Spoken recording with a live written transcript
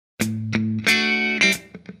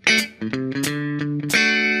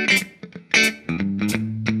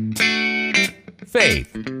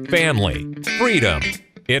family, freedom.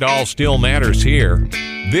 It all still matters here.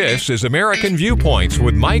 This is American Viewpoints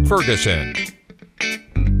with Mike Ferguson.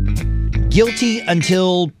 Guilty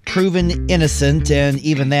until proven innocent, and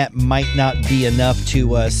even that might not be enough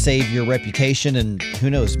to save your reputation and, who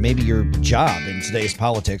knows, maybe your job in today's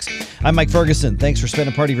politics. I'm Mike Ferguson. Thanks for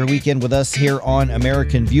spending part of your weekend with us here on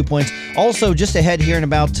American Viewpoints. Also, just ahead here in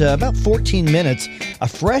about 14 minutes, a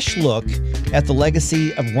fresh look at the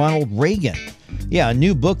legacy of Ronald Reagan. Yeah, a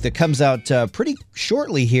new book that comes out pretty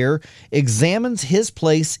shortly here examines his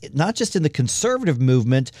place not just in the conservative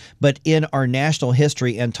movement, but in our national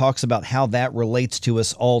history, and talks about how that relates to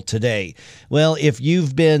us all today. Well, if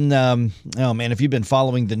you've been, if you've been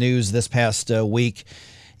following the news this past week,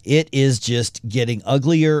 it is just getting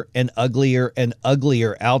uglier and uglier and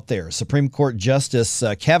uglier out there. Supreme Court Justice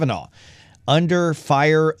Kavanaugh under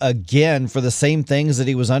fire again for the same things that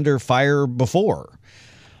he was under fire before.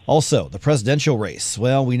 Also, the presidential race.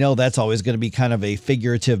 Well, we know that's always going to be kind of a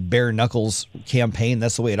figurative bare knuckles campaign.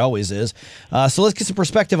 That's the way it always is. So let's get some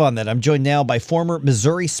perspective on that. I'm joined now by former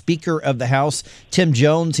Missouri Speaker of the House, Tim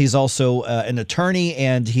Jones. He's also an attorney,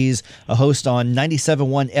 and he's a host on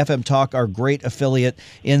 97.1 FM Talk, our great affiliate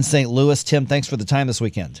in St. Louis. Tim, thanks for the time this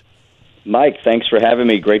weekend. Mike, thanks for having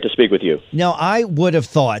me. Great to speak with you. Now, I would have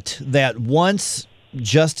thought that once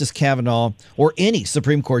Justice Kavanaugh or any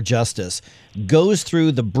Supreme Court justice goes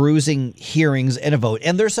through the bruising hearings and a vote,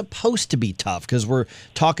 and they're supposed to be tough because we're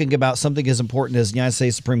talking about something as important as the United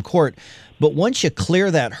States Supreme Court, but once you clear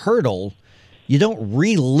that hurdle, you don't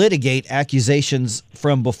relitigate accusations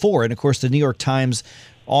from before. And of course, the New York Times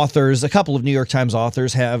authors, a couple of New York Times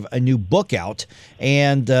authors, have a new book out,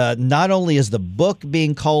 and not only is the book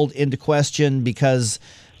being called into question because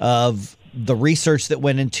of the research that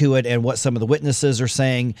went into it and what some of the witnesses are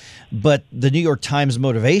saying, but the New York Times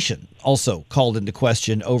motivation also called into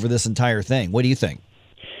question over this entire thing. What do you think?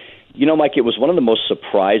 You know, Mike, it was one of the most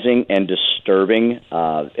surprising and disturbing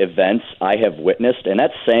events I have witnessed, and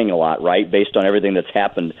that's saying a lot, right, based on everything that's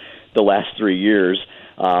happened the last 3 years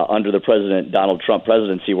under the President Donald Trump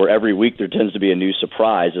presidency, where every week there tends to be a new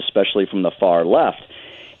surprise, especially from the far left.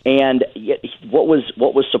 And what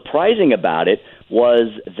was surprising about it was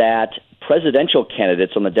that presidential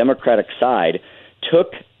candidates on the Democratic side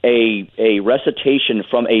took a recitation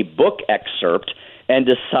from a book excerpt and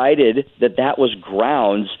decided that that was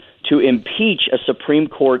grounds to impeach a Supreme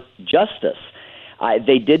Court justice. It's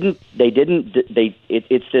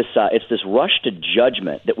this rush to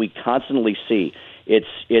judgment that we constantly see.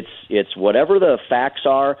 It's whatever the facts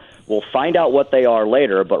are. We'll find out what they are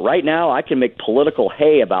later. But right now, I can make political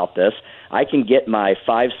hay about this. I can get my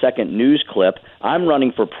 5-second news clip. I'm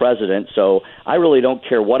running for president, so I really don't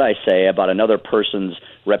care what I say about another person's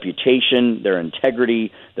reputation, their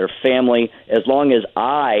integrity, their family, as long as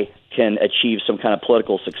I can achieve some kind of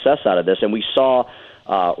political success out of this. And we saw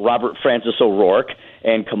Robert Francis O'Rourke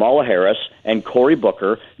and Kamala Harris and Cory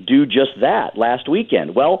Booker do just that last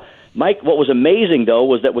weekend. Well, Mike, what was amazing, though,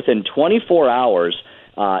 was that within 24 hours,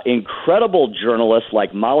 incredible journalists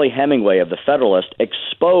like Molly Hemingway of The Federalist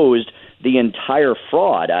exposed the entire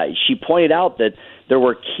fraud. She pointed out that there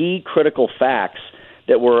were key critical facts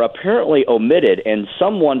that were apparently omitted, and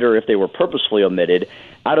some wonder if they were purposefully omitted,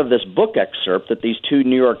 out of this book excerpt that these two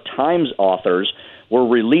New York Times authors were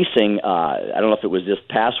releasing, I don't know if it was this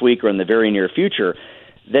past week or in the very near future,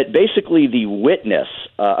 that basically the witness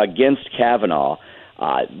against Kavanaugh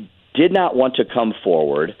did not want to come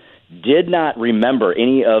forward, did not remember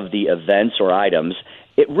any of the events or items.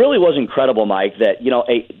 It really was incredible, Mike, that,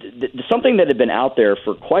 something that had been out there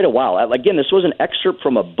for quite a while. Again, this was an excerpt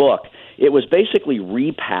from a book. It was basically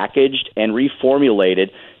repackaged and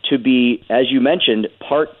reformulated to be, as you mentioned,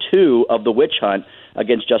 part 2 of the witch hunt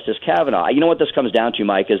against Justice Kavanaugh. You know what this comes down to,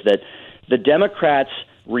 Mike, is that the Democrats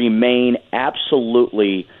remain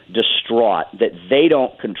absolutely distraught that they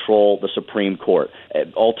don't control the Supreme Court.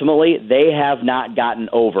 Ultimately, they have not gotten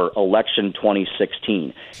over election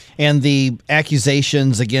 2016. And the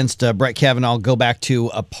accusations against Brett Kavanaugh go back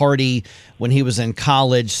to a party when he was in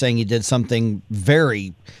college, saying he did something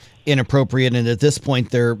very inappropriate. And at this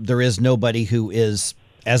point, there is nobody who is,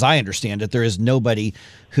 as I understand it, there is nobody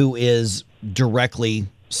who is directly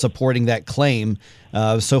supporting that claim.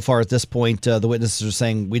 So far at this point, the witnesses are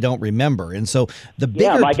saying we don't remember. And so the bigger...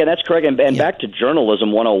 Yeah, Mike, and that's correct. And back to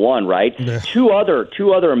journalism 101, right? Two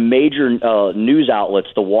other major news outlets,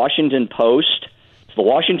 the Washington Post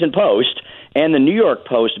and the New York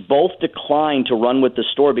Post, both declined to run with the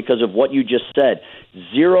story because of what you just said.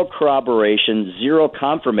 Zero corroboration, zero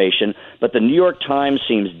confirmation, but the New York Times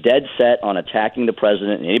seems dead set on attacking the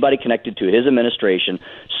president and anybody connected to his administration,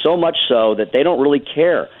 so much so that they don't really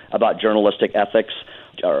care about journalistic ethics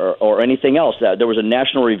or anything else. There was a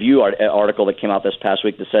National Review article that came out this past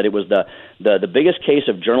week that said it was the biggest case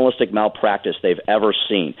of journalistic malpractice they've ever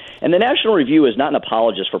seen. And the National Review is not an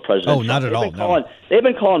apologist for President Trump. Not at all. They've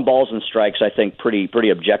been calling balls and strikes, I think,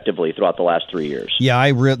 pretty objectively throughout the last 3 years.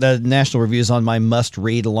 Yeah, the National Review is on my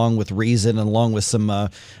must-read, along with Reason, and along with some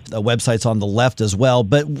websites on the left as well.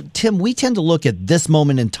 But, Tim, we tend to look at this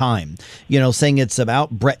moment in time, saying it's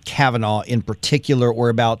about Brett Kavanaugh in particular or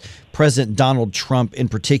about President Donald Trump in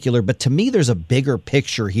particular. But to me, there's a bigger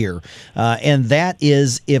picture here, and that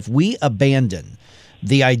is if we abandon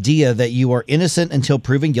the idea that you are innocent until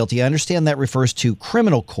proven guilty. I understand that refers to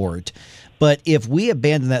criminal court. But if we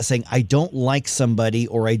abandon that saying, I don't like somebody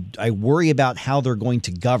or I worry about how they're going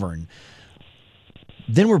to govern,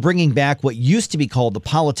 then we're bringing back what used to be called the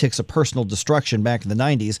politics of personal destruction back in the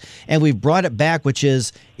 90s. And we've brought it back, which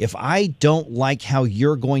is if I don't like how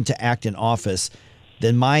you're going to act in office,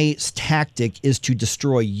 then my tactic is to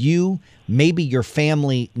destroy you, maybe your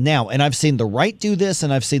family now. And I've seen the right do this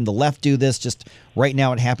and I've seen the left do this. Just right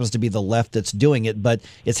now it happens to be the left that's doing it, but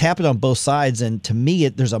it's happened on both sides. And to me,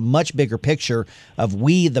 there's a much bigger picture of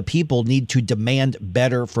we, the people, need to demand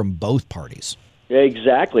better from both parties.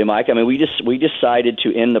 Exactly, Mike. I mean, we decided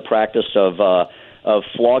to end the practice of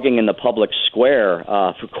flogging in the public square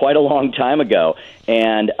for quite a long time ago.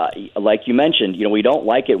 And like you mentioned, we don't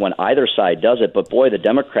like it when either side does it, but boy, the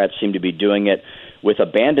Democrats seem to be doing it with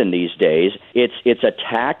abandon these days. It's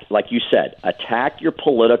attack, like you said, attack your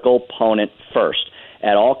political opponent first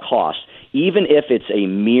at all costs, even if it's a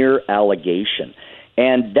mere allegation.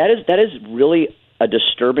 And that is really a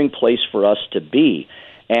disturbing place for us to be.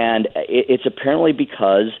 And it's apparently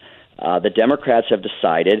because the Democrats have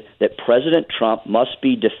decided that President Trump must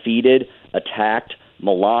be defeated, attacked,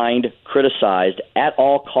 maligned, criticized at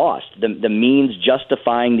all costs, the means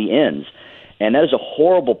justifying the ends. And that is a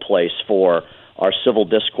horrible place for our civil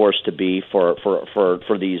discourse to be, for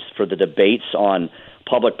the debates on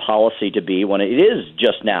public policy to be, when it is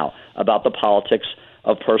just now about the politics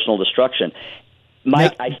of personal destruction.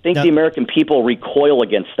 Mike, I think the American people recoil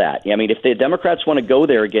against that. I mean, if the Democrats want to go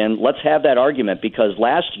there again, let's have that argument, because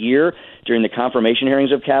last year during the confirmation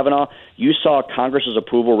hearings of Kavanaugh, you saw Congress's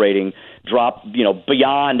approval rating drop,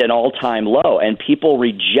 beyond an all-time low, and people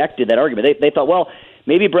rejected that argument. They thought, well,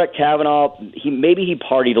 maybe Brett Kavanaugh, he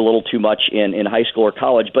partied a little too much in high school or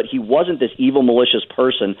college, but he wasn't this evil, malicious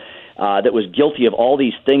person that was guilty of all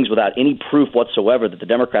these things without any proof whatsoever that the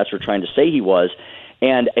Democrats were trying to say he was.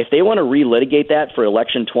 And if they want to relitigate that for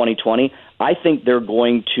election 2020, I think they're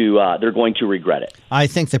going to regret it. I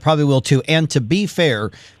think they probably will too. And to be fair,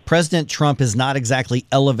 President Trump has not exactly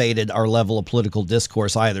elevated our level of political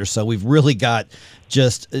discourse either. So we've really got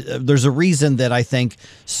there's a reason that I think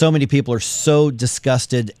so many people are so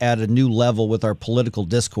disgusted at a new level with our political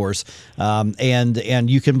discourse. And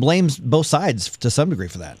you can blame both sides to some degree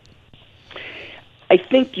for that. I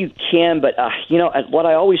think you can, but what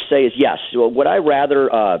I always say is yes. Would I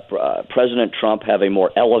rather President Trump have a more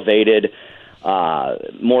elevated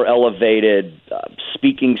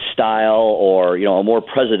speaking style, or a more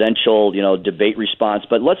presidential debate response?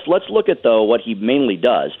 But let's look at though what he mainly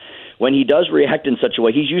does. When he does react in such a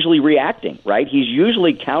way, he's usually reacting, right? He's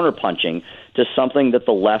usually counterpunching to something that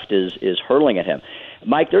the left is hurling at him.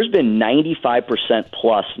 Mike, there's been 95%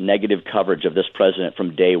 plus negative coverage of this president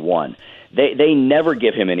from day one. They never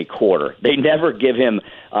give him any quarter. They never give him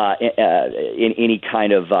in any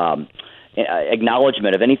kind of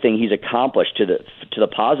acknowledgement of anything he's accomplished to the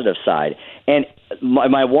positive side. And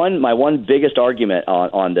my one biggest argument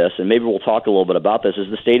on this, and maybe we'll talk a little bit about this, is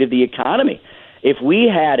the state of the economy. If we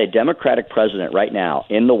had a Democratic president right now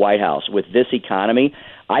in the White House with this economy,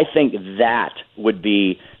 I think that would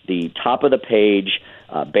be the top of the page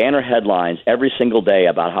banner headlines every single day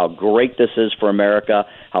about how great this is for America,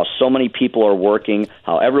 how so many people are working,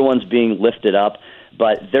 how everyone's being lifted up.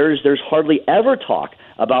 But there's hardly ever talk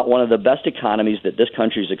about one of the best economies that this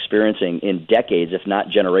country is experiencing in decades, if not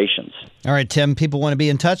generations. All right, Tim, people want to be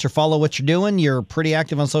in touch or follow what you're doing. You're pretty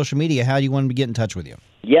active on social media. How do you want to get in touch with you?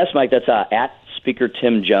 Yes, Mike, that's at Speaker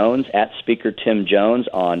Tim Jones, at Speaker Tim Jones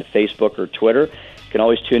on Facebook or Twitter. You can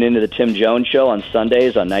always tune into the Tim Jones Show on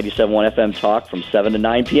Sundays on 97.1 FM Talk from 7 to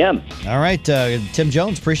 9 p.m. All right, Tim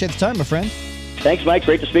Jones, appreciate the time, my friend. Thanks, Mike.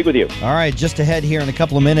 Great to speak with you. All right, just ahead here in a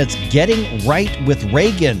couple of minutes, getting right with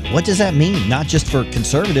Reagan. What does that mean? Not just for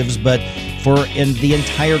conservatives, but for in the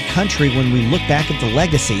entire country when we look back at the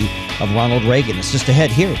legacy of Ronald Reagan. It's just ahead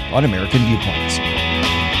here on American Viewpoints.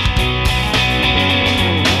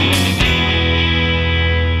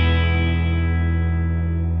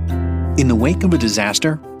 In the wake of a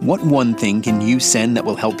disaster, what one thing can you send that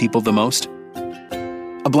will help people the most?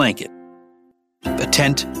 A blanket, a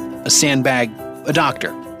tent, a sandbag, a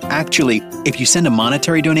doctor. Actually, if you send a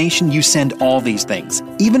monetary donation, you send all these things.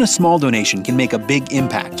 Even a small donation can make a big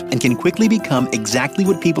impact and can quickly become exactly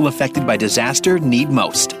what people affected by disaster need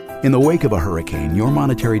most. In the wake of a hurricane, your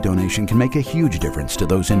monetary donation can make a huge difference to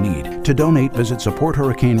those in need. To donate, visit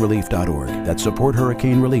supporthurricanerelief.org. That's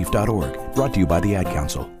supporthurricanerelief.org. Brought to you by the Ad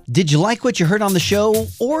Council. Did you like what you heard on the show,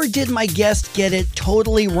 or did my guest get it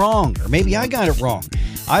totally wrong? Or maybe I got it wrong.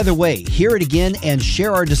 Either way, hear it again and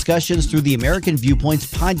share our discussions through the American Viewpoints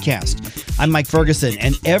podcast. I'm Mike Ferguson,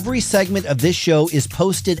 and every segment of this show is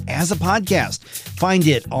posted as a podcast. Find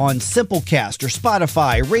it on Simplecast or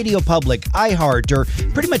Spotify, Radio Public, iHeart, or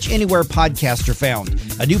pretty much anywhere podcasts are found.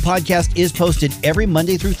 A new podcast is posted every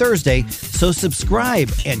Monday through Thursday, so subscribe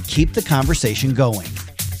and keep the conversation going.